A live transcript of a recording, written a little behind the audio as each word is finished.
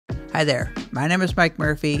Hi there, my name is Mike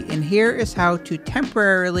Murphy, and here is how to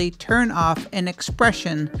temporarily turn off an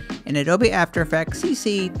expression in Adobe After Effects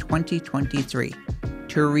CC 2023.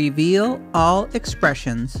 To reveal all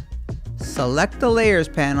expressions, select the Layers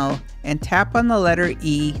panel and tap on the letter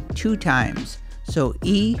E 2 times. So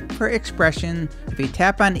E for expression. If you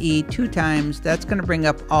tap on E 2 times, that's going to bring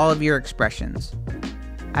up all of your expressions.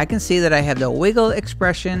 I can see that I have the wiggle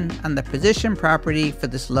expression on the position property for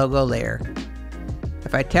this logo layer.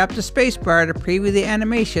 If I tap the spacebar to preview the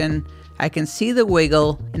animation, I can see the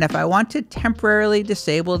wiggle, and if I want to temporarily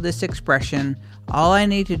disable this expression, all I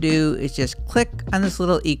need to do is just click on this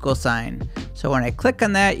little equal sign. So when I click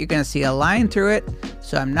on that, you're going to see a line through it,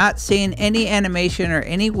 so I'm not seeing any animation or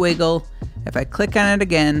any wiggle. If I click on it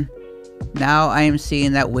again, now I am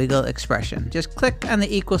seeing that wiggle expression. Just click on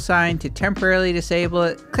the equal sign to temporarily disable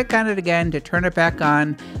it, click on it again to turn it back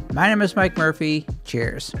on. My name is Mike Murphy.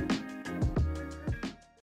 Cheers.